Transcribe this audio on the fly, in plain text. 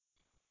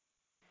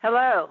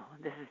Hello,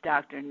 this is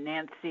Dr.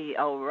 Nancy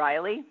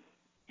O'Reilly,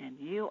 and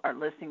you are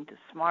listening to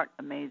Smart,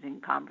 Amazing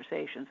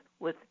Conversations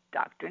with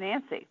Dr.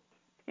 Nancy.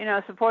 You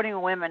know,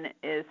 supporting women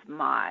is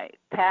my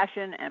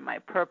passion and my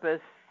purpose,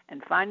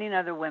 and finding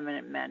other women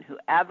and men who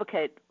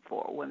advocate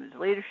for women's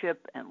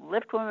leadership and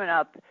lift women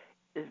up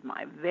is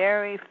my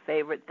very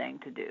favorite thing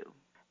to do.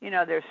 You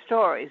know, their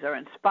stories are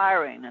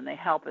inspiring, and they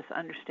help us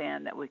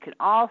understand that we can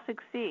all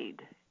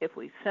succeed if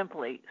we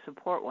simply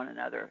support one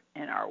another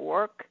in our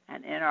work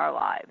and in our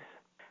lives.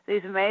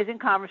 These amazing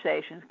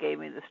conversations gave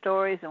me the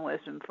stories and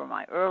wisdom for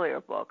my earlier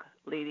book,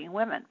 Leading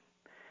Women.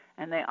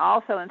 And they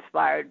also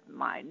inspired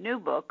my new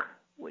book,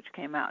 which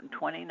came out in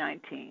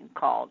 2019,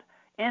 called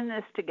In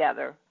This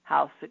Together,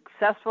 How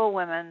Successful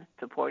Women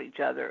Support Each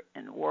Other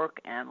in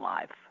Work and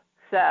Life.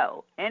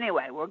 So,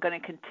 anyway, we're going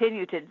to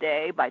continue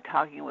today by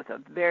talking with a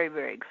very,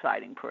 very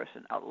exciting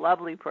person, a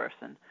lovely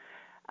person.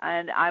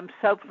 And I'm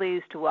so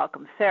pleased to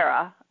welcome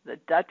Sarah, the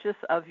Duchess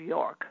of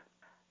York.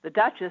 The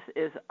Duchess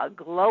is a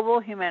global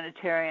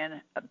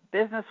humanitarian, a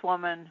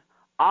businesswoman,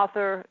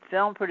 author,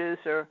 film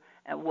producer,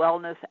 and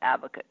wellness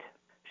advocate.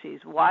 She's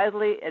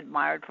widely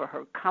admired for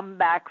her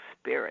comeback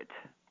spirit,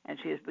 and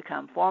she has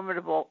become a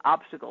formidable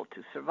obstacle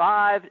to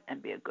survive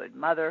and be a good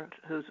mother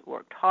who's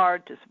worked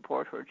hard to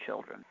support her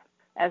children.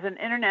 As an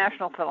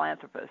international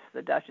philanthropist,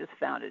 the Duchess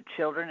founded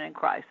Children in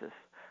Crisis,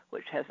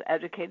 which has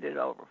educated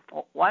over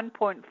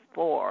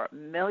 1.4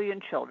 million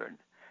children,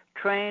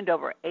 trained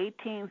over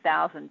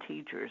 18,000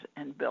 teachers,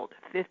 and built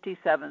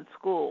 57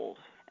 schools,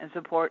 and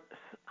supports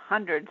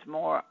hundreds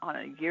more on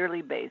a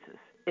yearly basis.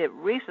 It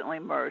recently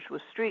merged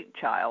with Street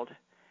Child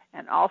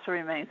and also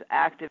remains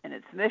active in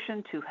its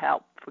mission to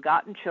help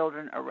forgotten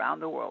children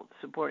around the world,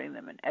 supporting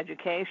them in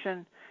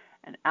education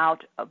and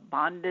out of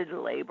bonded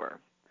labor.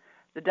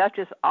 The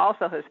Duchess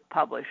also has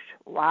published,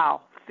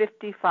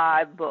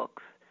 55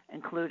 books,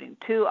 including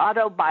 2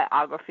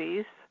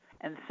 autobiographies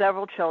and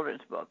several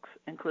children's books,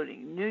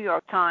 including New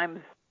York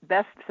Times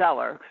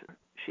bestseller.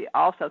 She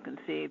also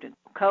conceived and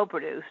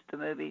co-produced the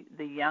movie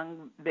The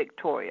Young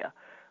Victoria,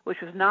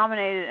 which was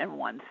nominated and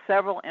won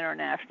several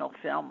international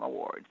film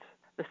awards.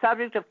 The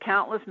subject of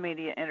countless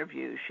media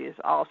interviews, she has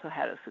also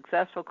had a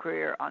successful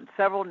career on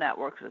several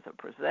networks as a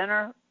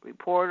presenter,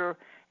 reporter,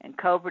 and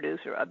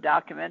co-producer of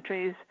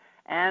documentaries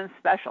and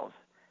specials.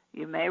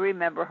 You may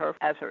remember her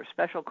as her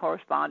special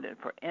correspondent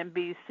for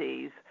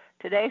NBC's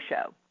Today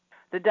Show.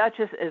 The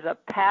Duchess is a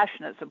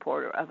passionate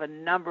supporter of a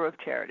number of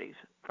charities,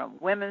 from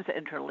Women's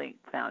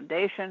Interlinked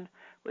Foundation,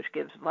 which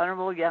gives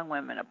vulnerable young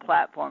women a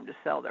platform to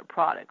sell their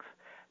products,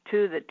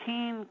 to the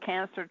Teen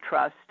Cancer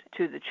Trust,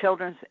 to the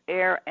Children's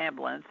Air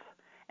Ambulance,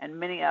 and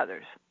many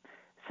others.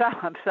 So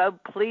I'm so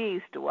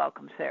pleased to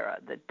welcome Sarah,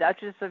 the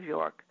Duchess of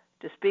York,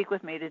 to speak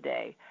with me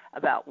today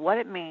about what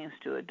it means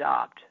to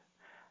adopt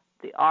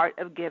the art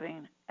of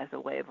giving as a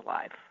way of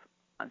life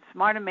on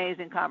Smart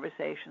Amazing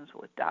Conversations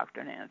with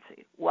Dr.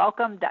 Nancy.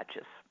 Welcome,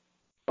 Duchess.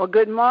 Well,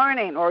 good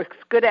morning, or it's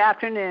good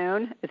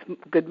afternoon. It's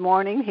good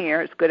morning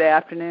here. It's good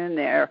afternoon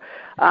there.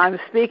 I'm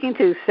speaking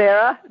to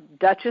Sarah,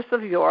 Duchess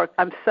of York.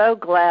 I'm so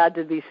glad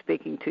to be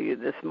speaking to you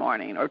this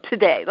morning, or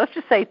today. Let's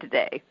just say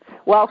today.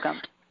 Welcome.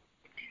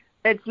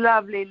 It's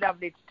lovely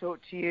to talk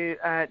to you,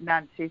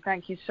 Nancy.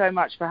 Thank you so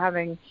much for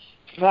having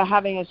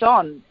us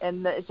on.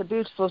 And it's a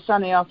beautiful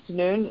sunny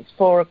afternoon. It's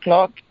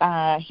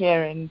 4:00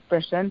 here in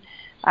Britain,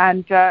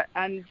 and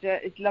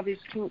it's lovely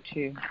to talk to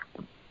you.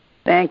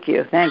 Thank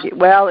you.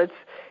 Well, it's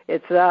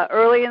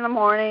early in the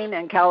morning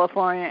in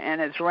California, and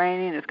it's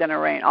raining. It's going to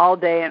rain all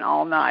day and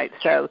all night.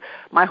 So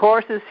my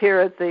horses here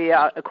at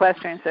the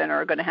equestrian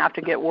center are going to have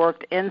to get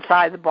worked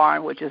inside the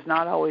barn, which is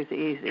not always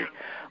easy.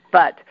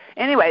 But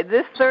anyway,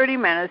 this 30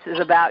 minutes is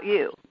about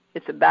you.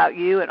 It's about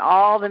you and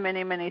all the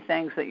many, many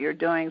things that you're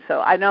doing. So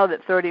I know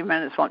that 30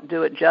 minutes won't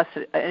do it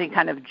any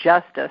kind of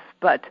justice.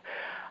 But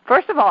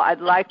first of all,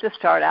 I'd like to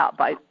start out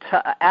by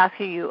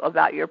asking you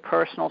about your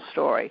personal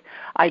story.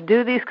 I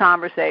do these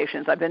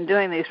conversations. I've been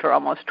doing these for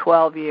almost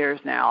 12 years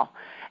now.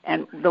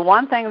 And the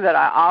one thing that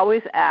I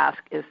always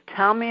ask is,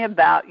 tell me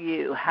about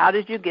you. How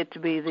did you get to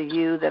be the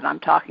you that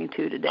I'm talking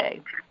to today?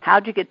 How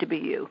did you get to be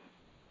you?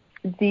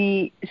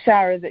 The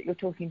Sarah that you're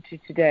talking to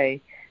today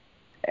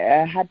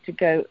had to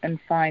go and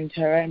find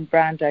her own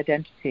brand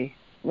identity.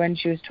 When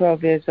she was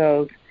 12 years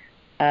old,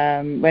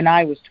 when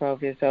I was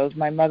 12 years old,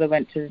 my mother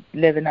went to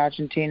live in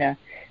Argentina.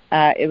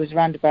 It was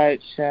around about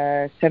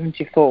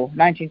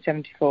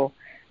 1974.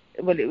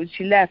 Well,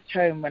 she left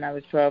home when I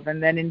was 12,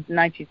 and then in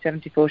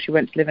 1974 she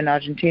went to live in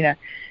Argentina,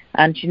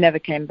 and she never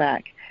came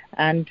back.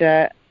 And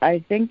I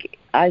think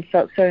I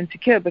felt so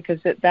insecure because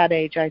at that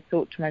age I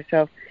thought to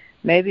myself,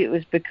 maybe it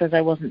was because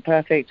I wasn't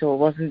perfect or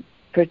wasn't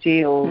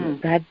pretty or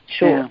had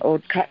short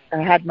or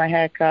had my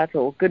hair cut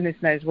or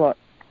goodness knows what.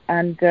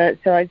 And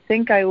so I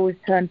think I always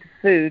turned to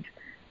food,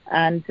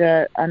 and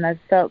I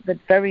felt that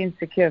very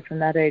insecure from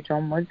that age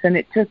onwards. And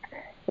it's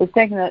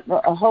taken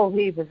a whole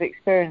heap of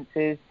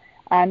experiences,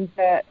 and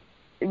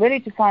really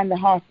to find the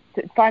heart,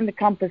 to find the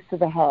compass to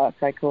the heart,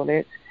 I call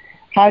it.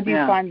 How do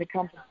you find the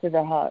compass to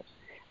the heart?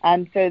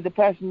 And so the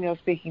person you're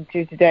speaking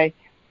to today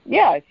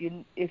yeah,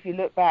 if you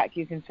look back,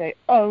 you can say,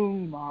 oh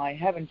my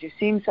heavens, you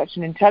seem such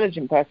an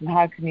intelligent person.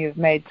 How can you have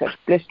made such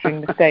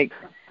blistering mistakes?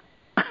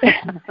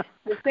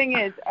 The thing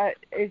is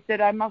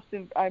that I must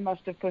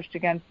have pushed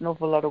against an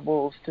awful lot of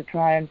walls to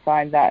try and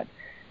find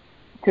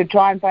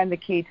the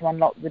key to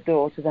unlock the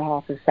door to the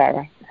heart of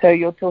Sarah. So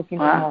you're talking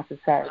to the heart of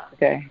Sarah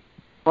today.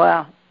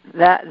 Well,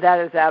 that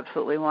is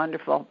absolutely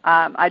wonderful.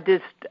 I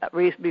just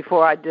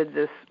before I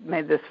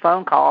made this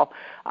phone call,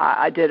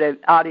 I did an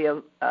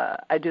audio.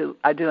 I do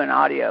an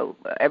audio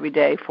every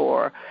day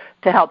to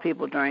help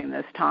people during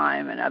this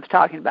time, and I was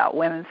talking about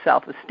women's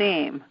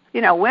self-esteem.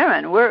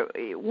 Women,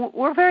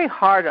 we're very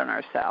hard on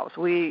ourselves.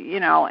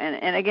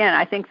 And again,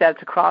 I think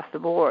that's across the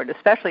board,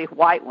 especially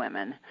white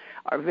women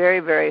are very,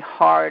 very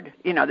hard.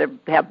 They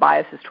have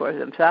biases towards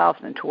themselves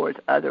and towards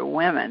other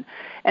women.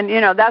 And,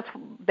 that's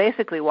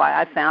basically why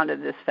I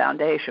founded this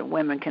foundation,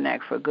 Women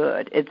Connect for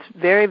Good. It's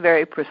very,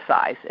 very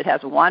precise. It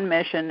has one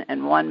mission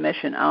and one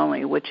mission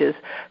only, which is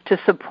to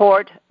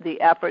support the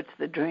efforts,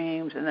 the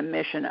dreams, and the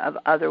mission of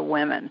other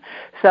women.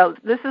 So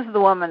this is the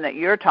woman that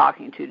you're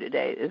talking to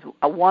today, is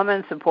a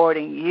woman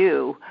supporting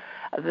you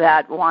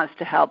that wants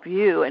to help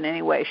you in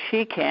any way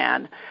she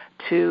can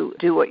to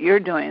do what you're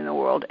doing in the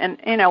world. And,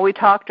 we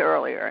talked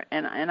earlier,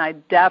 and I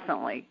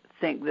definitely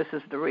think this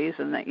is the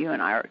reason that you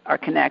and I are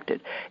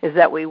connected, is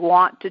that we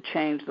want to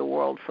change the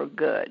world for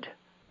good.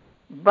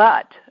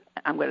 But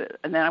I'm going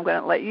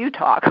to let you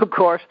talk, of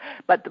course,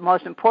 but the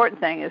most important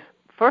thing is,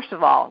 first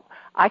of all,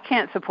 I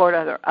can't support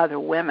other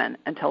women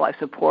until I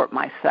support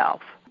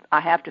myself. I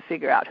have to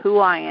figure out who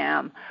I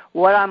am,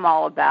 what I'm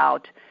all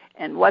about,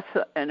 and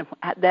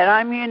that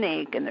I'm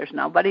unique, and there's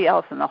nobody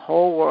else in the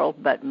whole world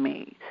but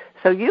me.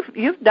 So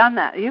you've done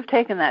that. You've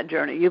taken that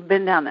journey. You've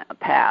been down that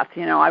path.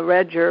 I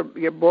read your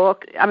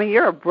book. I mean,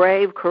 you're a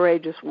brave,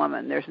 courageous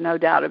woman. There's no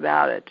doubt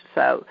about it.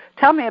 So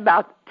tell me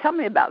about some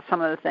of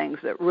the things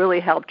that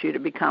really helped you to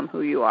become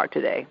who you are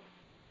today.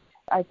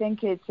 I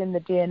think it's in the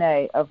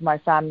DNA of my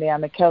family.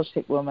 I'm a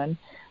Celtic woman.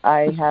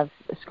 I have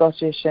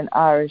Scottish and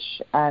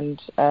Irish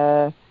and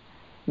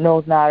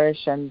Northern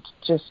Irish and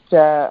just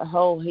a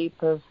whole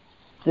heap of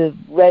the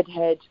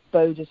redhead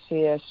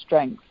Boadicea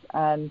strength.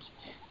 And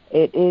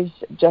it is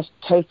just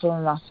total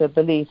and utter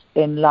belief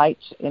in light,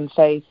 in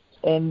faith,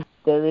 in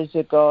there is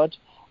a God.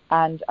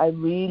 And I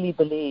really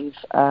believe,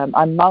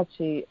 I'm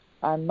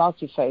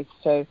multi-faith,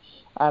 so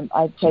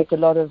I take a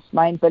lot of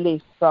my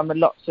belief from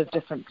lots of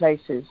different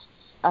places.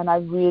 And I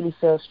really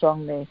feel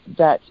strongly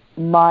that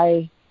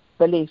my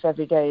belief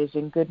every day is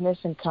in goodness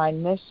and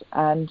kindness,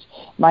 and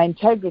my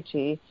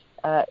integrity,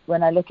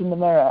 when I look in the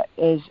mirror,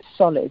 is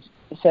solid.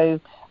 So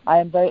I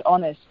am very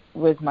honest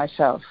with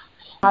myself.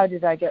 How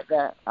did I get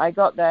there? I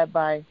got there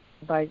by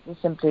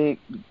simply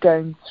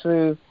going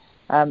through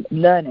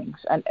learnings,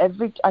 and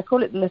I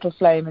call it the little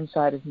flame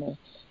inside of me.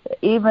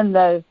 Even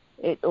though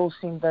it all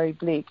seemed very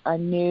bleak, I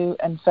knew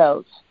and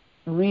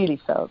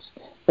really felt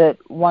that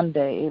one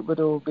day it would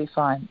all be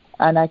fine.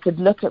 And I could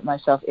look at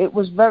myself. It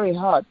was very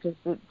hard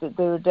because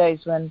there were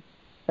days when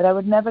that I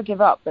would never give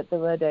up, but there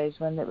were days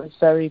when it was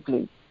very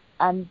bleak.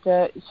 And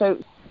so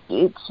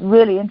it's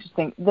really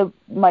interesting.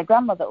 My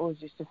grandmother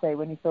always used to say,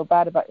 when you feel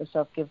bad about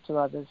yourself, give to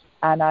others.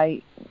 And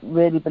I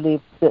really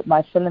believe that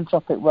my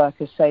philanthropic work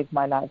has saved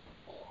my life.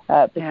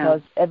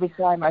 Because every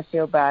time I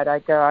feel bad, I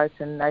go out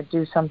and I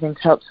do something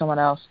to help someone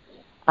else.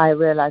 I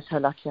realize how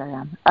lucky I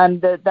am.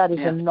 And that is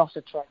not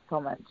a trite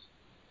comment.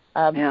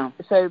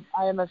 So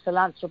I am a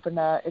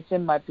philanthropreneur. It's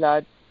in my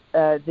blood.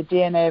 The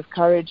DNA of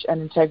courage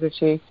and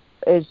integrity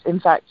is, in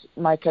fact,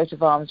 my coat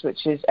of arms,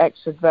 which is ex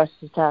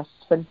adversitas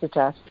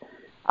felicitas.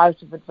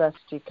 Out of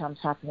adversity comes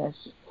happiness.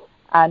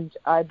 And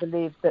I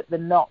believe that the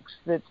knocks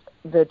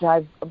that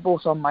I've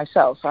brought on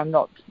myself, I'm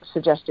not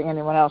suggesting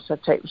anyone else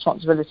should take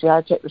responsibility.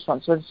 I take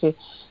responsibility.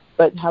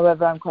 But,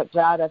 however, I'm quite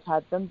glad I've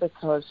had them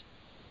because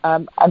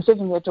I'm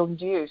sitting here talking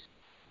to you.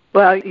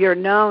 Well, you're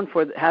known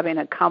for having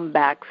a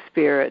comeback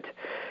spirit.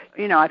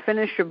 I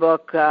finished your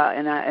book,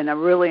 and I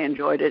really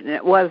enjoyed it, and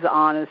it was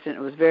honest, and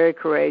it was very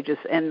courageous,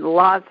 and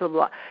lots of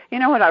what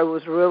I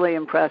was really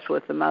impressed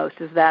with the most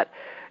is that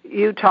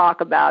you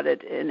talk about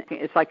it, and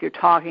it's like you're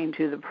talking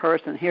to the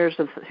person. Here's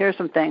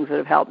some things that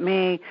have helped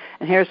me,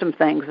 and here's some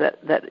things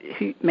that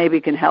maybe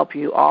can help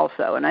you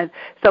also.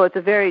 So it's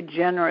a very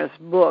generous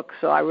book,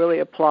 so I really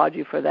applaud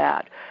you for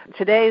that.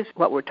 Today's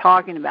what we're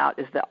talking about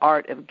is the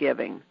art of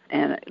giving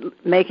and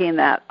making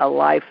that a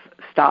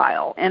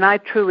lifestyle. And I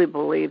truly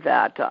believe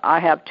that. I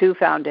have two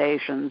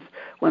foundations,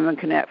 Women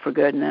Connect for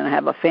Good, and then I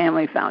have a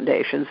family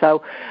foundation.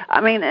 So,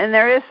 and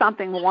there is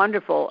something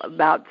wonderful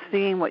about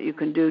seeing what you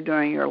can do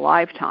during your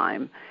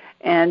lifetime.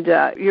 And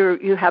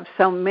you have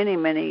so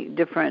many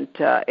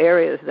different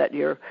areas that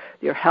you're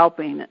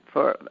helping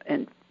for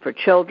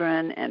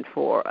children and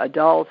for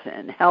adults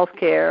and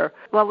healthcare.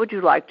 What would you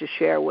like to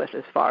share with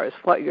as far as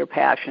what you're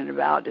passionate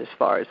about as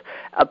far as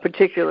a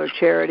particular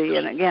charity?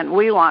 And again,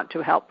 we want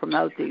to help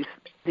promote these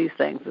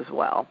things as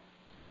well.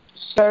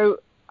 So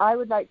I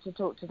would like to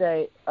talk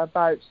today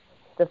about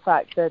the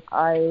fact that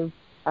I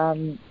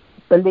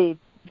believe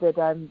that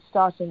I'm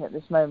starting at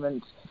this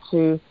moment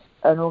to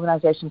an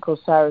organization called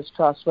Sarah's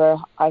Trust, where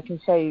I can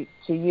say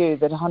to you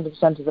that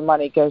 100% of the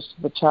money goes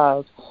to the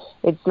child.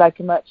 It's like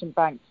a merchant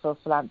bank for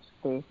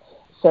philanthropy,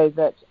 so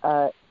that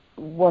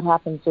what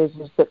happens is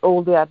that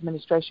all the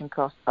administration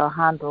costs are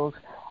handled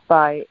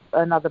by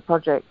another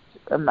project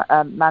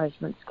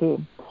management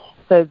scheme,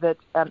 so that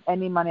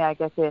any money I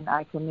get in,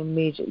 I can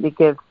immediately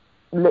give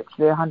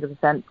literally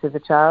 100% to the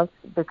child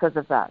because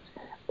of that.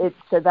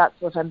 So that's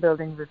what I'm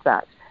building with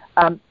that.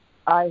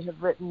 I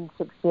have written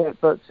 68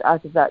 books.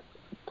 Out of that,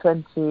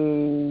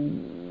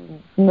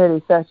 nearly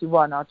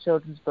 31 are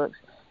children's books.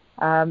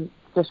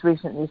 Just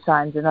recently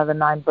signed another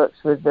 9 books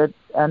with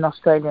an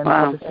Australian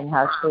publishing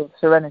house called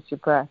Serenity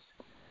Press.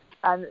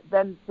 And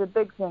then the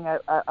big thing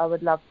I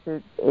would love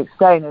to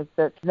explain is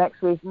that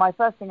next week, my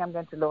first thing I'm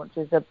going to launch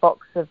is a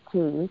box of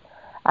tea,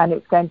 and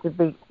it's going to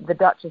be the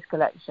Duchess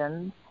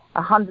collection.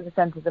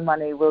 100% of the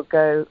money will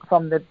go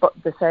from the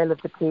sale of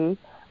the tea,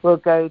 will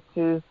go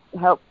to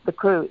help the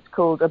crew. It's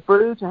called A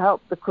Brew to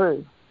Help the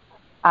Crew.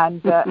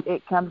 And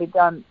it can be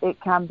done, it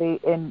can be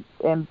in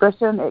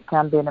Britain, it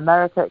can be in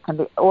America, it can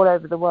be all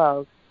over the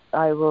world.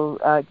 I will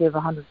give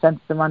 100% of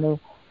the money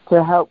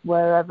to help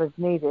wherever it's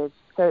needed.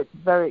 So it's a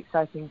very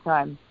exciting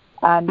time.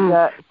 And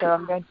so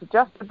I'm going to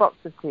just a box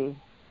of tea.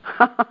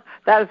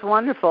 That is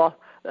wonderful.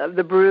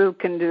 The brew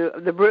can do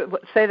the brew.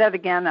 Say that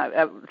again.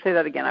 Say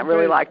that again. I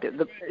really liked it.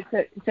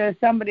 So if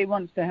somebody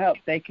wants to help,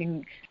 they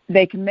can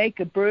make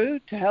a brew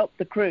to help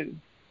the crew.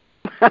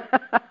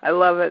 I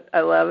love it.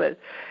 I love it.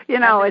 You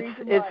know,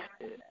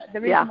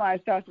 the reason why I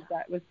started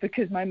that was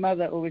because my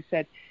mother always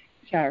said,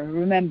 Sarah,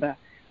 remember,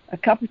 a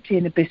cup of tea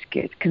and a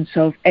biscuit can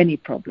solve any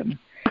problem.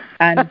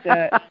 And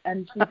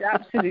she's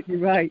absolutely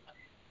right.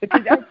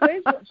 Because I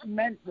suppose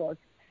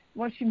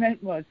what she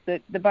meant was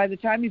that by the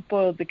time you've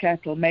boiled the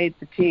kettle, made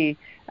the tea,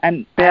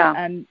 and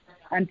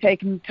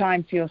taken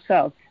time for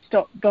yourself,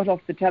 got off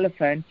the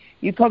telephone,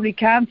 you probably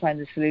can find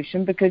the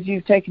solution because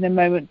you've taken a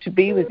moment to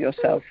be with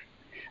yourself.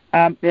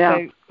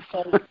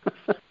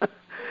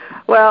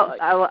 Well,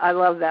 I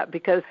love that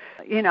because,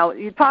 you know,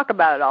 you talk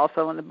about it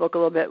also in the book a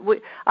little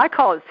bit. I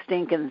call it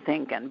stinking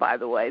thinking, by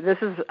the way.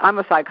 I'm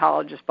a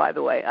psychologist, by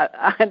the way.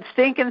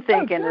 Stinking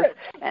thinking is,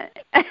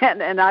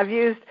 and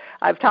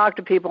I've talked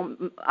to people.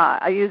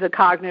 I use a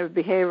cognitive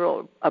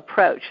behavioral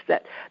approach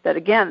that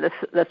again,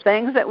 the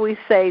things that we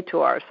say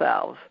to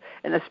ourselves,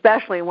 and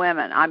especially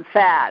women, I'm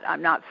fat,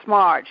 I'm not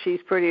smart, she's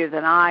prettier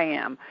than I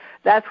am.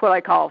 That's what I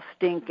call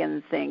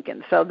stinking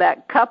thinking. So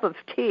that cup of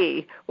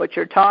tea, what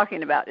you're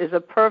talking about, is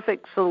a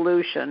perfect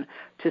solution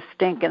to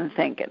stinking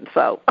thinking.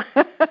 So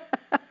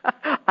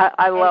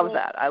I love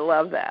that. I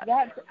love that.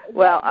 You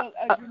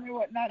know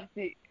what,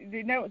 Nancy?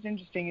 You know what's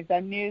interesting is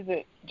I knew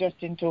that just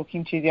in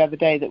talking to you the other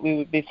day that we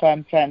would be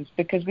firm friends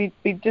because we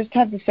just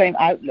have the same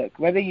outlook.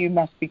 Whether you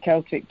must be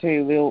Celtic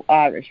too, we're all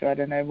Irish, or I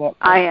don't know what.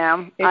 I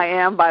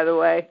am, by the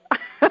way.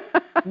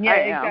 Yeah,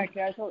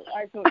 exactly.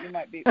 I thought you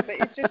might be, but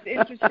it's just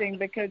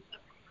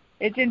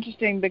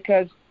interesting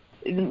because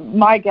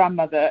my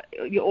grandmother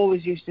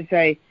always used to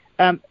say.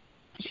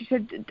 She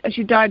said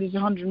she died at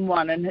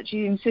 101, and that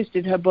she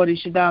insisted her body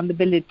should lie on the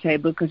billiard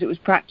table because it was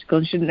practical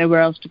and she didn't know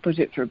where else to put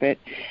it for a bit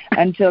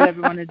until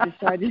everyone had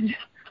decided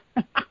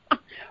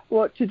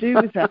what to do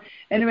with her.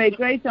 Anyway,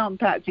 great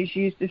Aunt Patsy, she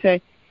used to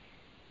say,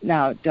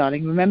 now,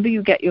 darling, remember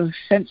you get your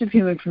sense of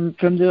humour from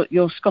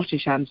your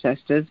Scottish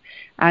ancestors,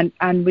 and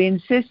we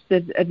insist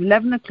that at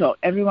 11 o'clock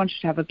everyone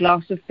should have a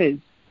glass of fizz.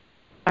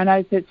 And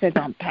I said,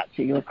 Aunt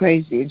Patsy, you're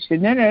crazy. And she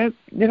said, no,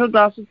 little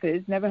glass of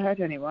fizz, never hurt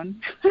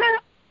anyone.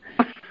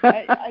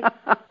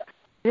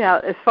 Yeah,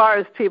 as far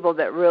as people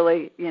that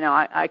really, you know,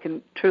 I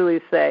can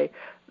truly say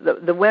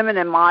the women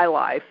in my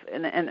life,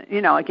 and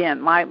you know, again,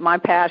 my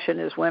passion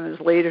is women's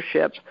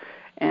leadership,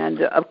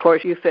 and of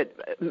course you fit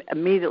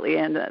immediately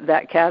into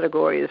that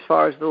category as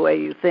far as the way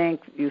you think,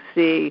 you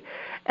see,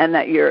 and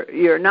that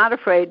you're not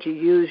afraid to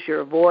use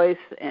your voice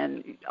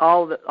and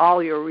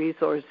all your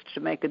resources to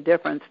make a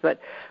difference. But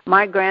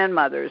my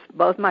grandmothers,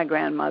 both my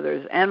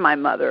grandmothers and my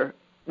mother,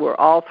 were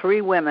all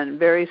three women,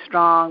 very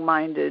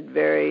strong-minded,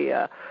 very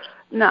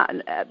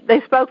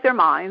they spoke their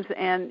minds,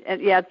 and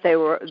yet they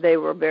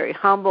were very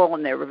humble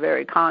and they were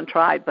very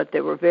contrite, but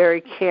they were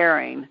very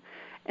caring.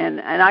 And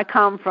I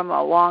come from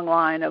a long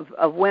line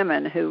of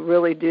women who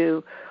really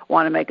do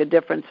want to make a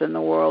difference in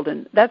the world,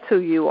 and that's who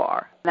you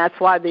are. And that's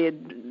why the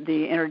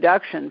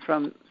introduction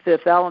from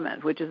Fifth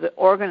Element, which is an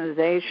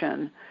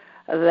organization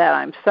that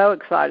I'm so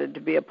excited to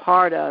be a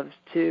part of,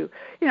 to,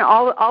 you know,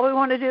 all we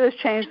want to do is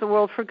change the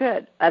world for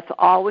good. That's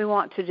all we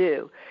want to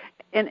do.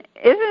 And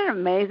isn't it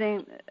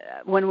amazing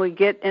when we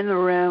get in the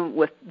room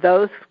with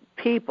those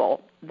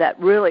people that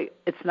really,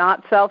 it's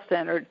not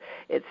self-centered,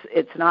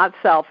 it's not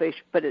selfish,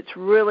 but it's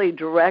really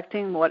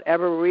directing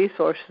whatever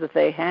resources that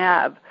they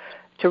have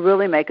to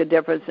really make a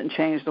difference and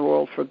change the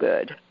world for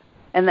good.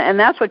 And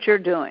that's what you're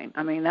doing.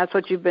 I mean, that's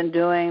what you've been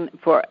doing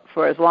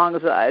for as long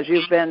as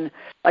you've been,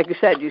 like you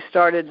said, you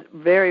started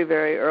very,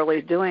 very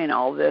early doing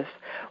all this.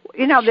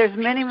 You know, there's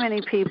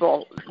many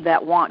people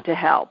that want to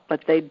help,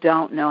 but they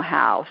don't know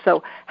how.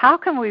 So how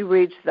can we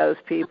reach those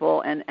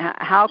people, and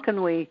how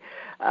can we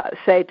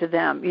say to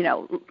them, you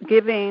know,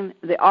 giving,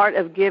 the art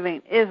of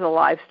giving is a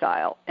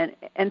lifestyle. And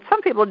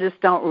some people just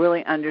don't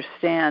really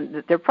understand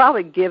that they're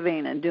probably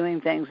giving and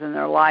doing things in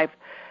their life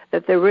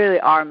that they really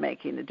are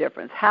making a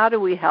difference. How do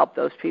we help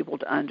those people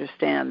to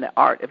understand the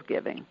art of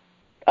giving?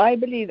 I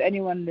believe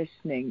anyone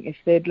listening, if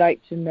they'd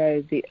like to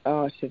know the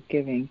art of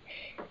giving,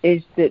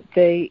 is that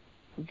they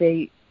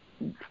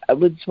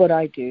it's what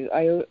I do.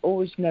 I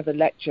always never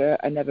lecture.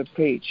 I never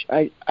preach.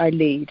 I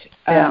lead.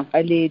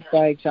 I lead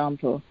by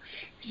example.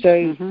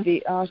 So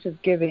the art of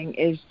giving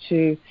is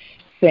to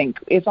think.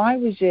 If I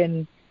was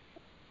in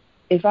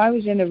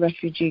a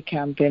refugee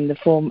camp in the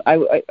form,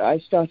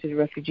 I started a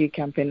refugee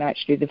camp in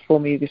actually the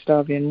former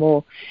Yugoslavian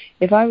war.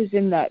 If I was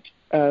in that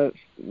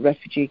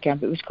refugee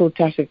camp, it was called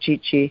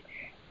Tasovčići,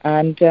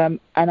 and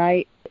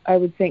I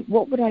would think,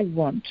 what would I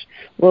want?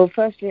 Well,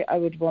 firstly, I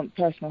would want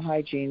personal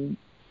hygiene.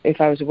 If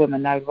I was a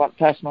woman, I would want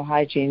personal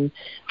hygiene.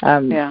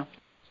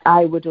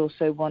 I would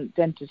also want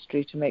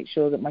dentistry to make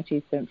sure that my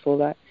teeth don't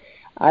fall out.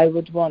 I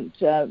would want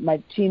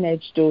my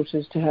teenage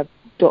daughters to have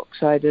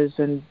Docksiders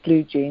and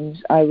blue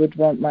jeans. I would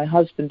want my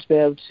husband to be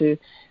able to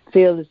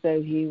feel as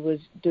though he was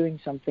doing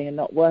something and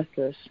not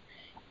worthless.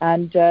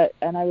 And I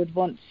would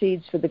want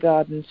seeds for the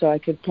garden so I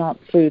could plant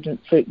fruit and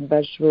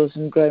vegetables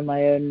and grow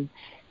my own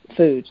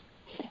food.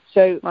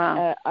 So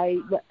I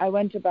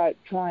went about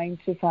trying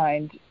to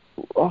find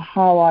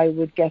how I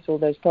would get all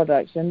those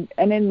products, and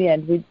in the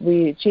end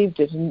we achieved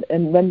it.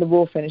 And when the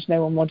war finished,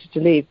 no one wanted to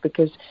leave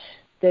because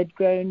they'd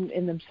grown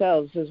in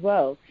themselves as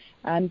well.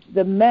 And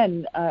the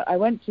men, I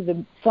went to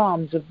the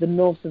farms of the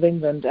north of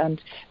England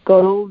and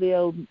got all the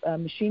old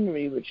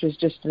machinery, which was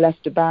just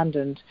left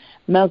abandoned,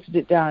 melted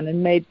it down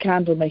and made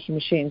candle-making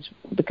machines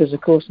because, of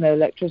course, no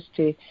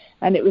electricity.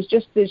 And it was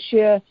just the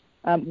sheer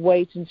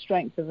weight and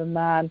strength of a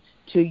man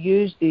to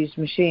use these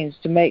machines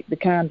to make the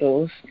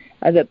candles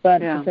that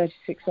burnt for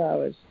 36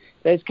 hours.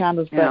 Those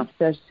candles burnt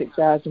for 36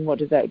 hours, and what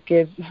does that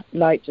give?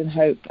 Light and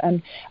hope.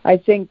 And I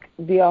think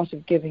the art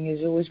of giving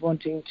is always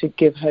wanting to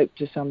give hope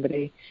to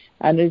somebody,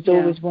 and is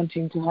always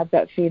wanting to have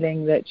that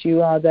feeling that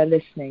you are there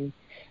listening.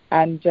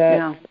 And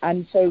so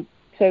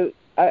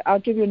I'll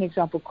give you an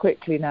example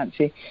quickly,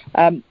 Nancy.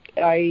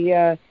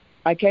 I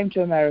came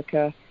to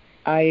America.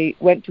 I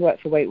went to work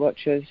for Weight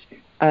Watchers.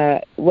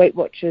 Weight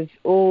Watchers,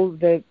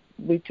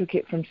 we took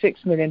it from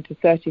 6 million to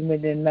 30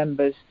 million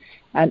members,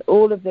 and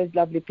all of those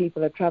lovely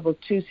people. I traveled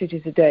 2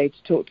 cities a day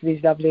to talk to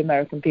these lovely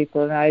American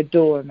people, and I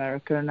adore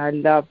America, and I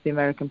love the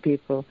American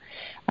people,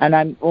 and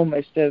I'm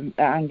almost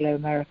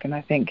Anglo-American,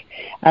 I think.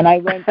 And I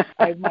went.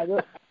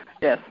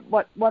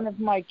 One of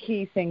my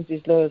key things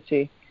is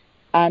loyalty,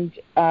 and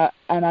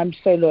I'm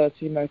so loyal to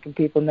the American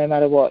people, no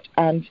matter what.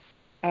 And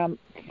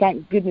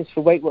thank goodness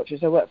for Weight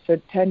Watchers. I worked for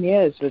 10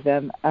 years with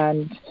them,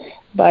 and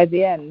by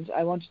the end,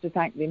 I wanted to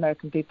thank the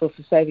American people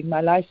for saving my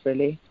life,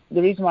 really.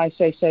 The reason why I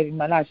say saving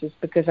my life is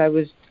because I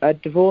was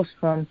divorced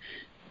from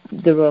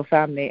the royal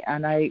family,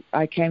 and I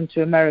came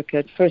to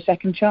America for a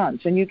second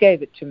chance, and you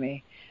gave it to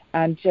me.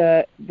 And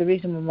the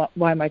reason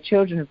why my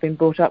children have been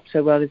brought up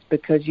so well is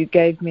because you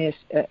gave me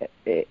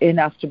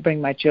enough to bring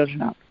my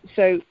children up.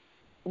 So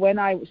when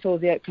I saw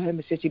the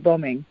Oklahoma City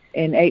bombing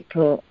in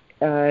April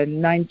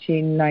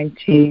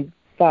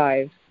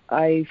 1995,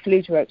 I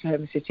flew to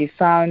Oklahoma City,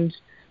 found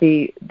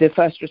the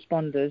first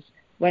responders,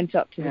 went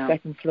up to the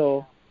second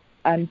floor,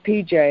 and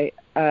PJ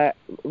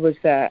was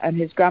there, and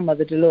his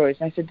grandmother, Dolores.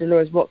 And I said,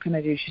 Dolores, what can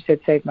I do? She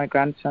said, save my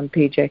grandson,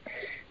 PJ.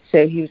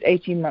 So he was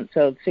 18 months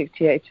old,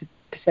 68%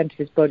 of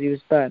his body was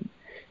burnt.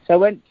 So I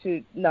went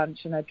to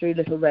lunch, and I drew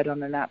Little Red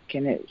on a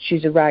napkin.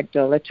 She's a rag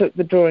doll. I took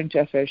the drawing to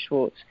F.O.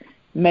 Schwartz,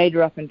 made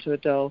her up into a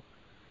doll,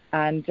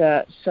 and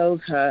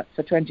sold her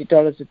for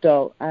 $20 a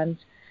doll, and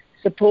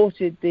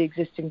supported the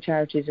existing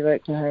charities of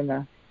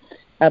Oklahoma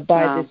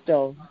by this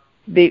doll.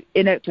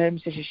 In Oklahoma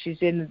City,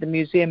 she's in the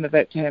Museum of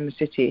Oklahoma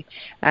City,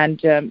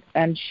 and so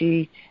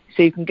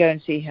you can go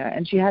and see her.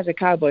 And she has a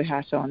cowboy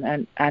hat on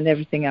and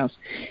everything else.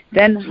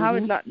 Then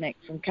Howard Lutnick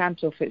from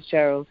Cantor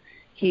Fitzgerald,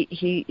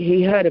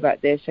 he heard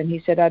about this, and he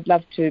said, I'd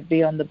love to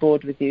be on the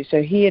board with you.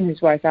 So he and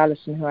his wife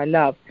Alison, who I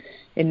love,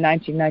 in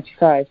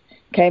 1995,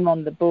 came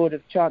on the board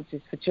of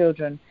Chances for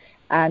Children,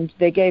 and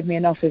they gave me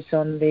an office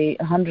on the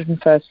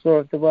 101st floor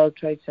of the World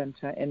Trade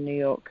Center in New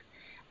York.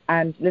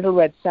 And Little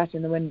Red sat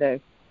in the window.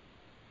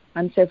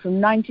 And so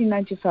from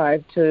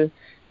 1995 to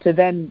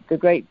then the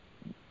great,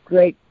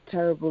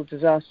 terrible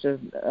disaster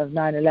of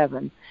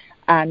 9/11,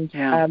 and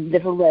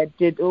Little Red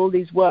did all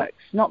these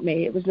works. Not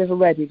me, it was Little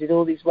Red. He did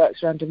all these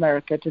works around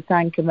America to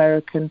thank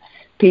American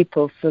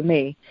people for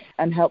me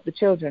and help the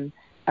children.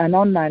 And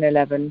on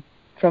 9/11,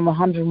 from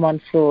 101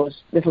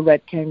 floors, Little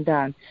Red came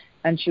down,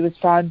 and she was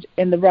found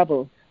in the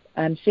rubble.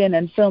 And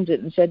CNN filmed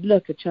it and said,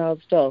 look, a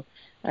child's doll.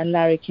 And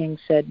Larry King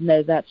said,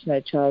 no, that's no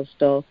child's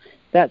doll.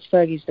 that's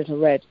Fergie's Little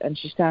Red, and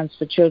she stands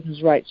for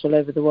children's rights all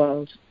over the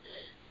world.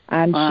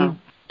 And wow.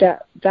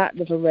 that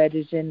Little Red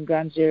is in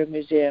Ground Zero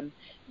Museum,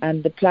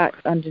 and the plaque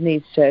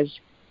underneath says,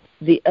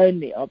 the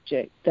only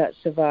object that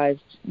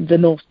survived the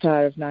North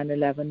Tower of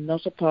 9/11,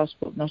 not a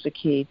passport, not a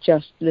key,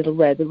 just Little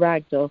Red, the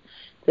rag doll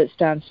that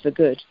stands for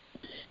good.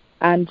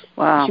 And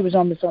wow. she was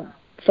on the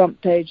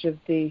front page of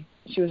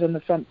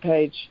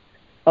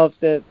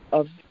the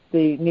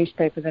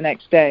newspaper the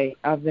next day,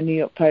 of the New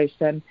York Post,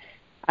 and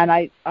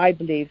I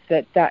believe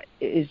that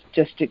is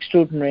just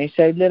extraordinary.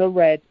 So Little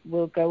Red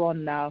will go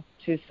on now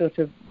to sort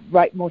of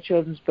write more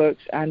children's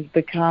books and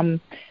become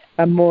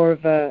more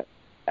of a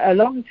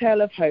long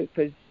tale of hope,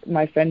 as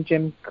my friend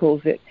Jim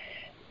calls it.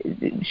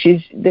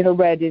 Little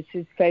Red is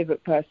his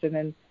favorite person,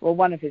 and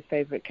one of his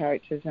favorite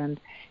characters, and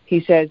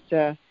he says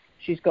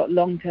she's got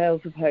long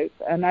tales of hope,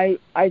 and I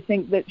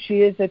think that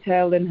she is a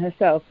tale in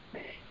herself.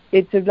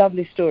 It's a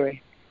lovely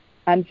story.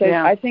 And so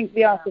I think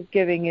the art of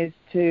giving is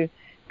to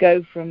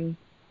go from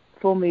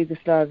former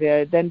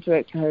Yugoslavia, then to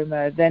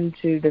Oklahoma, then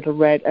to Little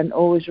Red, and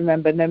always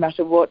remember, no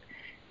matter what,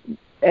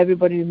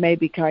 everybody who may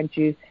be kind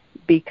to you,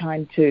 be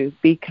kind too,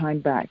 be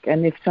kind back.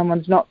 And if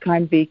someone's not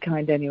kind, be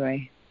kind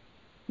anyway.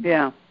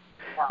 Yeah,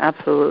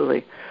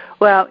 absolutely.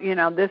 Well,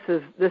 this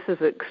is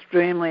an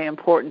extremely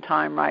important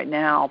time right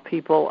now.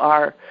 People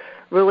are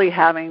really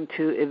having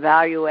to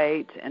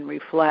evaluate and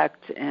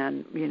reflect,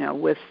 and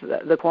with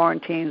the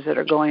quarantines that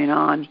are going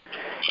on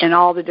in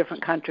all the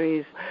different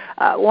countries.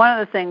 One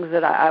of the things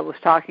that I was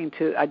talking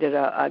to, I did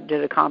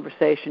a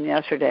conversation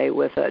yesterday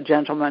with a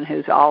gentleman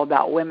who's all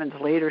about women's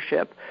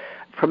leadership,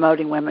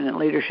 promoting women in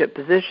leadership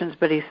positions,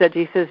 but he says,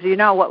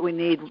 what we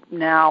need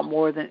now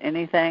more than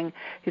anything?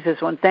 He says,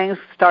 when things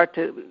start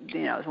to,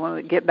 when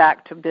we get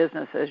back to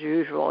business as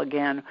usual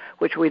again,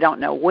 which we don't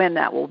know when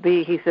that will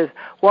be, he says,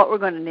 what we're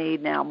going to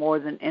need now more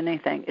than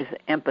anything is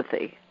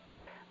empathy.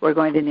 We're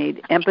going to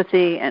need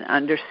empathy and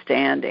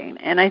understanding.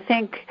 And I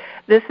think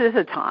this is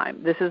a time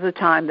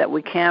that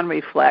we can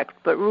reflect,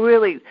 but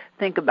really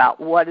think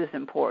about what is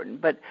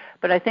important. But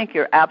I think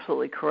you're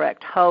absolutely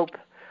correct. Hope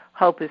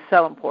is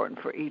so important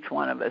for each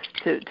one of us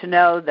to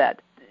know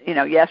that,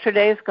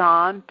 yesterday is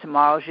gone,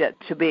 tomorrow's yet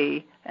to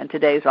be, and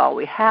today's all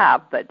we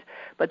have. But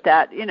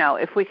that,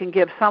 if we can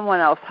give someone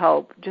else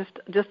hope,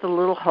 just a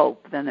little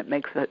hope, then it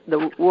makes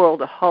the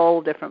world a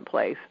whole different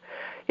place.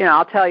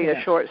 I'll tell you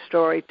a short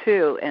story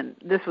too, and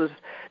this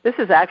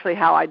is actually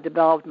how I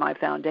developed my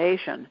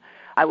foundation.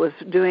 I was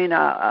doing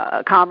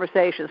a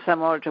conversation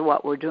similar to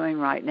what we're doing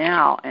right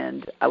now,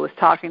 and I was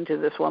talking to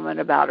this woman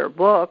about her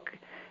book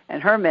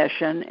and her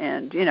mission,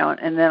 and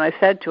and then I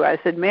said to her, I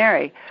said,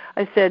 Mary,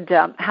 I said,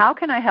 how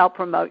can I help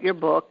promote your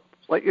book,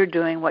 what you're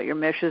doing, what your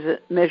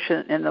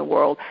mission in the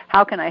world?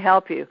 How can I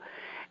help you?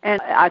 And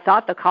I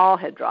thought the call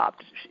had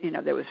dropped.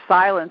 There was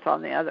silence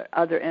on the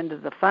other end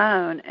of the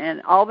phone,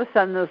 and all of a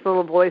sudden this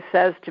little voice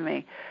says to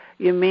me,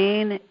 you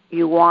mean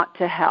you want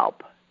to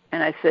help?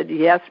 And I said,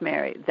 yes,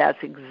 Mary, that's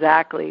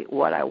exactly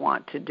what I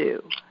want to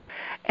do.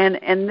 And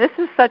this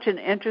is such an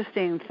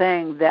interesting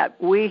thing that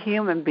we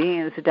human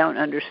beings don't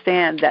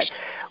understand, that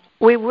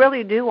we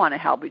really do want to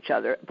help each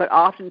other, but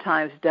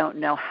oftentimes don't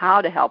know how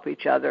to help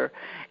each other.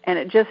 And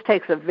it just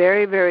takes a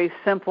very, very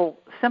simple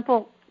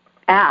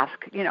ask.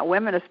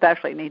 Women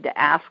especially need to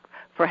ask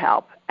for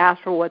help,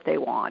 ask for what they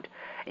want.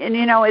 And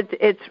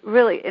it's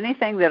really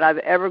anything that I've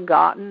ever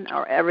gotten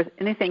or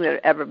anything that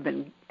I've ever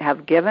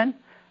have given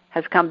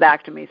has come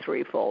back to me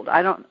threefold.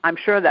 I'm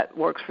sure that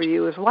works for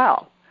you as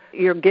well.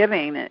 Your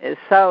giving is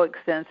so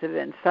extensive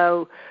and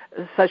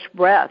such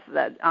breadth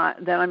that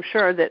I'm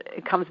sure that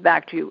it comes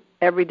back to you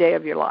every day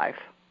of your life.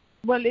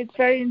 Well, it's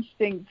very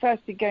interesting.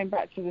 Firstly, going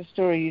back to the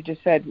story you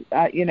just said,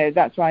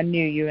 that's why I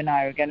knew you and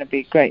I were going to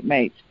be great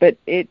mates. But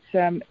it's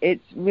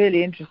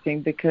really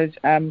interesting because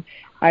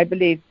I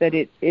believe that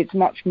it's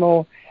much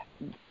more.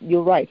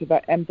 You're right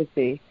about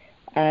empathy,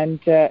 and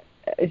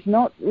it's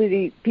not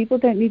really. People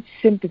don't need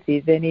sympathy;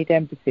 they need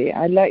empathy.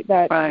 I like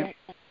that. Right.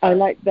 I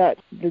like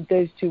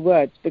those two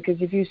words,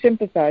 because if you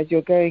sympathize,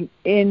 you're going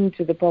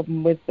into the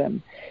problem with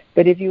them.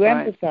 But if you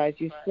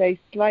empathize, you stay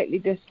slightly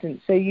distant,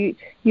 so you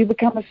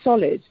become a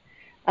solid.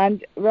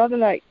 And rather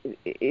like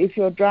if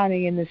you're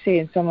drowning in the sea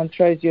and someone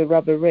throws you a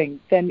rubber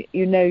ring, then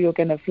you're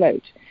going to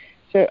float.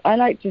 So I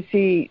like to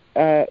see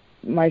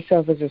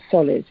myself as a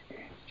solid.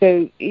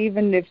 So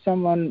even if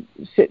someone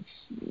sits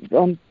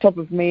on top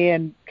of me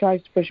and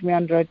tries to push me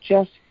under, I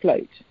just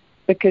float,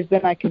 because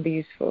then I can be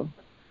useful.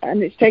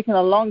 And it's taken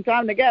a long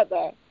time to get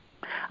there.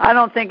 I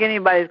don't think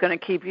anybody's going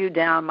to keep you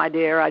down, my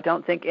dear. I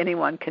don't think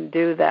anyone can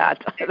do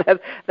that.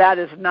 That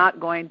is not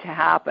going to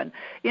happen.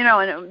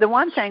 And the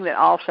one thing that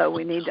also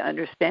we need to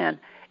understand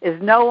is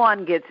no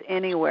one gets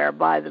anywhere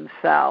by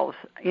themselves.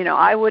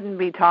 I wouldn't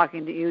be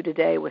talking to you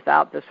today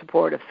without the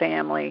support of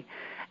family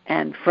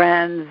and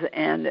friends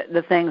and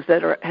the things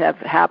that have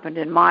happened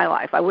in my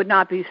life. I would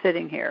not be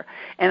sitting here.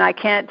 And I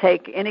can't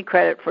take any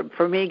credit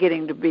for me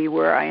getting to be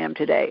where I am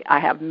today. I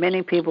have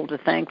many people to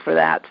thank for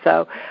that.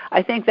 So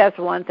I think that's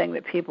one thing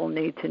that people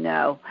need to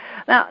know.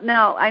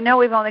 Now I know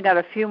we've only got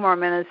a few more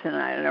minutes, and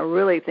I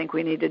really think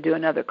we need to do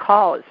another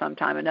call at some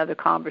time, another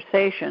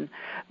conversation.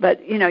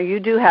 But, you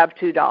do have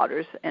 2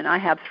 daughters, and I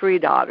have 3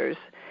 daughters.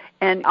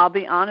 And I'll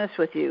be honest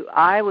with you,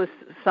 I was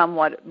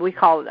somewhat, we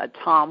call it a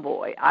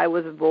tomboy. I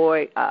was a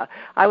boy.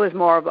 I was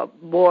more of a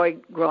boy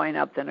growing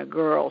up than a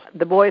girl.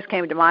 The boys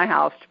came to my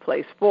house to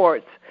play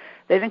sports.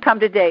 They didn't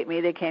come to date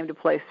me. They came to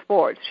play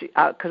sports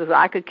because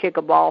I could kick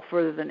a ball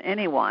further than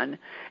anyone.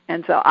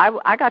 And so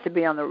I got to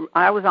be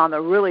I was on the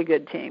really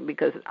good team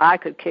because I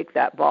could kick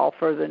that ball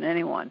further than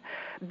anyone.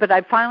 But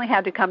I finally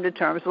had to come to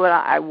terms with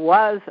I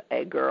was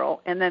a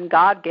girl, and then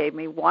God gave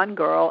me one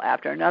girl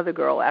after another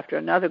girl after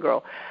another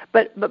girl.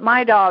 But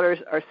my daughters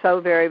are so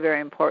very, very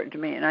important to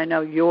me, and I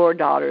know your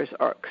daughters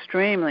are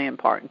extremely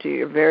important to you.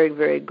 You're very,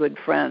 very good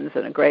friends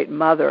and a great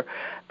mother.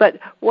 But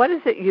what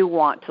is it you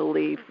want to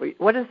leave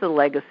what is the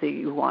legacy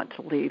you want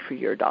to leave for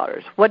your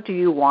daughters? What do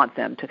you want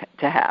them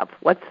to have?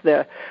 What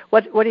are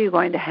you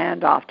going to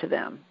hand off to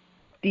them?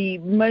 The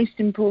most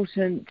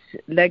important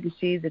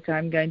legacy that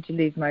I'm going to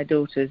leave my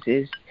daughters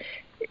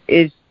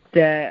is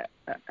their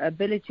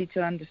ability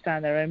to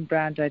understand their own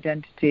brand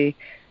identity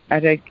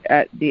at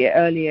the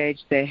early age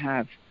they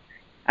have,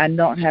 and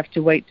not have to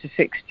wait to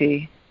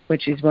 60,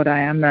 which is what I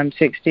am. I'm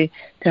 60,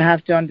 to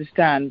have to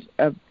understand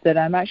that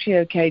I'm actually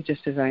okay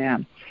just as I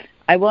am.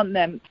 I want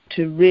them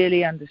to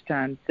really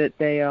understand that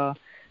they are.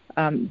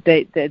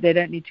 They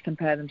don't need to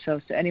compare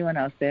themselves to anyone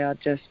else. They are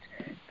just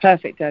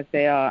perfect as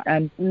they are,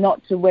 and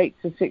not to wait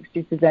to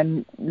 60 to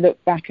then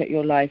look back at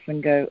your life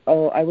and go,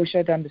 oh, I wish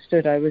I'd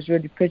understood. I was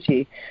really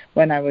pretty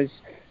when I was,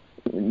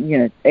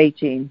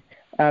 18.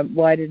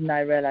 Why didn't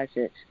I realize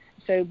it?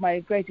 So my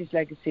greatest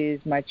legacy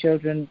is my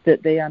children,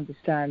 that they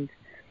understand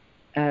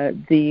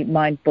the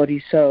mind,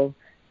 body, soul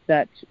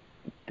that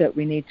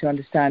we need to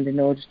understand in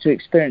order to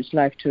experience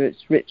life to its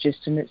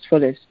richest and its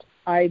fullest.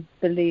 I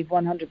believe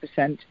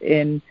 100%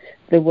 in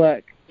the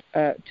work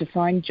to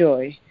find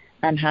joy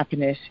and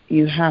happiness.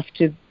 You have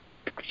to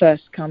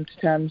first come to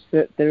terms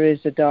that there is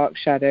a dark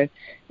shadow.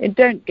 And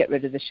don't get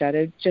rid of the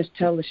shadow. Just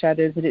tell the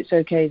shadow that it's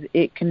okay.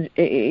 It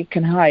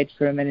can hide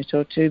for a minute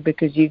or two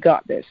because you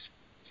got this.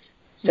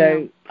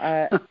 So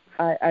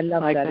I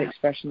love like that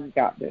expression, you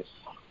got this.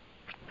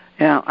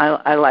 Yeah,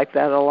 I like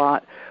that a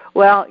lot.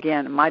 Well,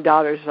 again, my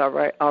daughters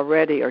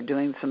already are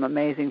doing some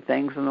amazing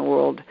things in the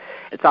world.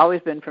 It's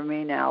always been for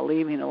me now,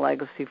 leaving a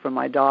legacy for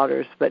my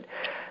daughters. But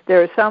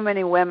there are so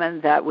many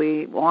women that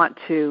we want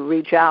to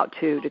reach out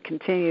to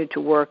continue to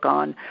work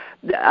on,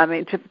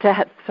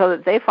 so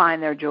that they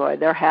find their joy,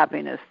 their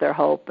happiness, their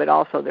hope, but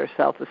also their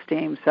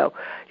self-esteem. So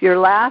your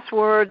last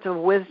words of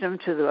wisdom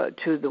to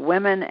the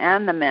women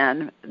and the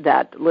men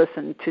that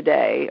listen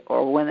today,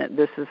 or when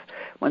this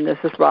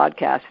is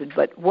broadcasted,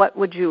 but what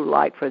would you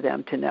like for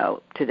them to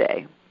know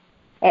today?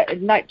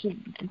 Like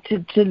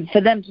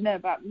for them to know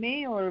about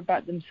me or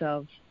about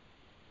themselves?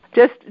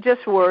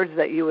 Just words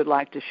that you would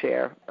like to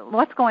share.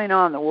 What's going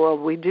on in the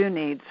world? We do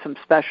need some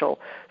special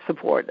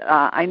support.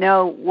 I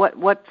know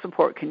what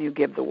support can you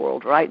give the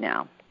world right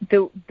now?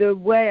 The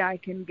way I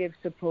can give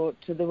support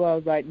to the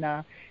world right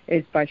now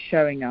is by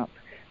showing up.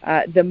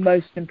 The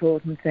most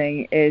important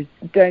thing is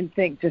don't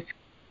think just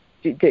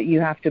that you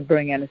have to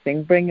bring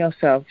anything. Bring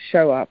yourself,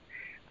 show up,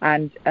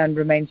 and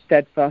remain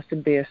steadfast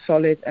and be a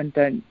solid and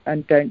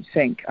don't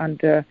sink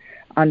under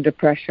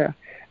pressure.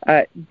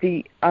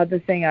 The other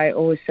thing I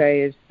always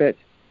say is that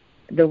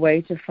the way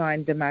to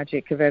find the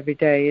magic of every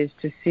day is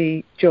to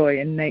see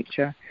joy in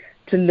nature,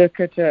 to look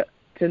at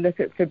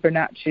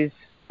Fibonacci's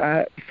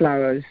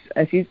flowers.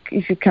 If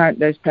you count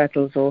those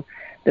petals, or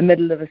the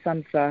middle of a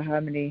sunflower,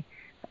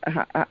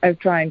 I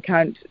try and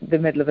count the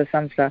middle of a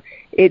sunflower.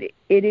 It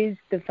is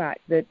the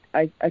fact that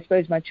I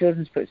suppose my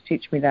children's books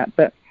teach me that,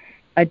 but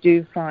I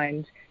do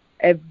find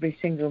every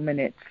single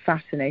minute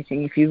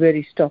fascinating if you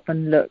really stop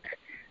and look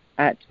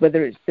at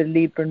whether it's the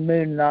Libra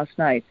moon last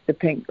night, the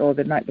pink, or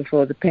the night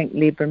before, the pink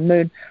Libra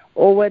moon,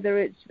 or whether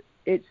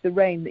it's the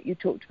rain that you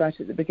talked about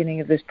at the beginning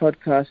of this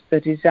podcast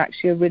that is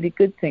actually a really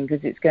good thing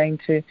because it's going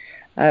to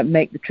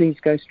make the trees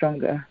grow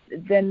stronger.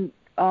 Then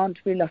aren't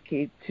we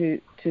lucky to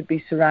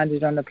be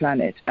surrounded on the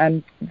planet?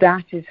 And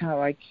that is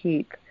how I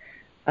keep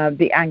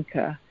the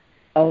anchor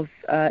of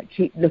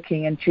keep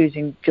looking and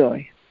choosing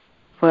joy.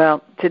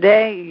 Well,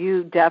 today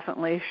you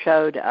definitely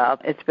showed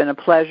up. It's been a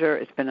pleasure.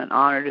 It's been an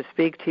honor to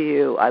speak to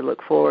you. I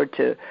look forward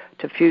to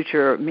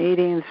future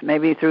meetings.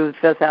 Maybe through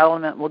Fifth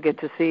Element we'll get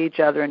to see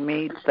each other and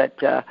meet.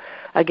 But,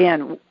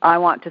 again, I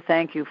want to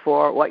thank you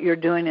for what you're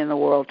doing in the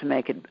world to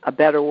make it a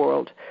better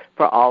world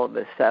for all of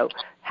us. So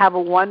have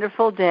a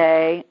wonderful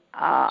day.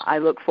 I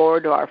look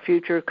forward to our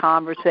future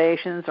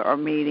conversations or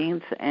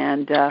meetings.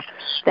 And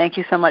thank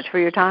you so much for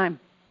your time.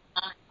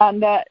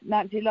 And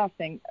Nancy, last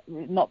thing,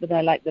 not that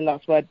I like the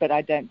last word, but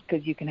I don't,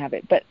 because you can have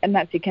it. But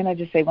Nancy, can I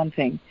just say one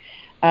thing?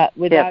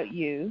 Without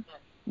you,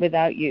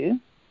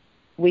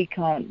 we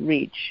can't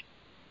reach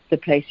the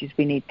places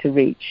we need to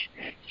reach.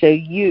 So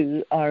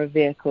you are a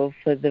vehicle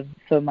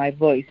for my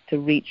voice to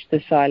reach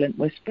the silent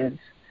whispers.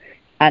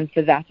 And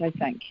for that, I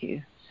thank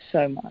you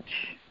so much.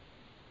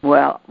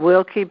 Well,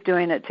 we'll keep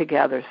doing it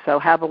together. So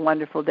have a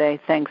wonderful day.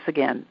 Thanks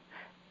again.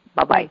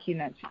 Bye-bye. Thank you,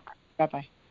 Nancy. Bye-bye.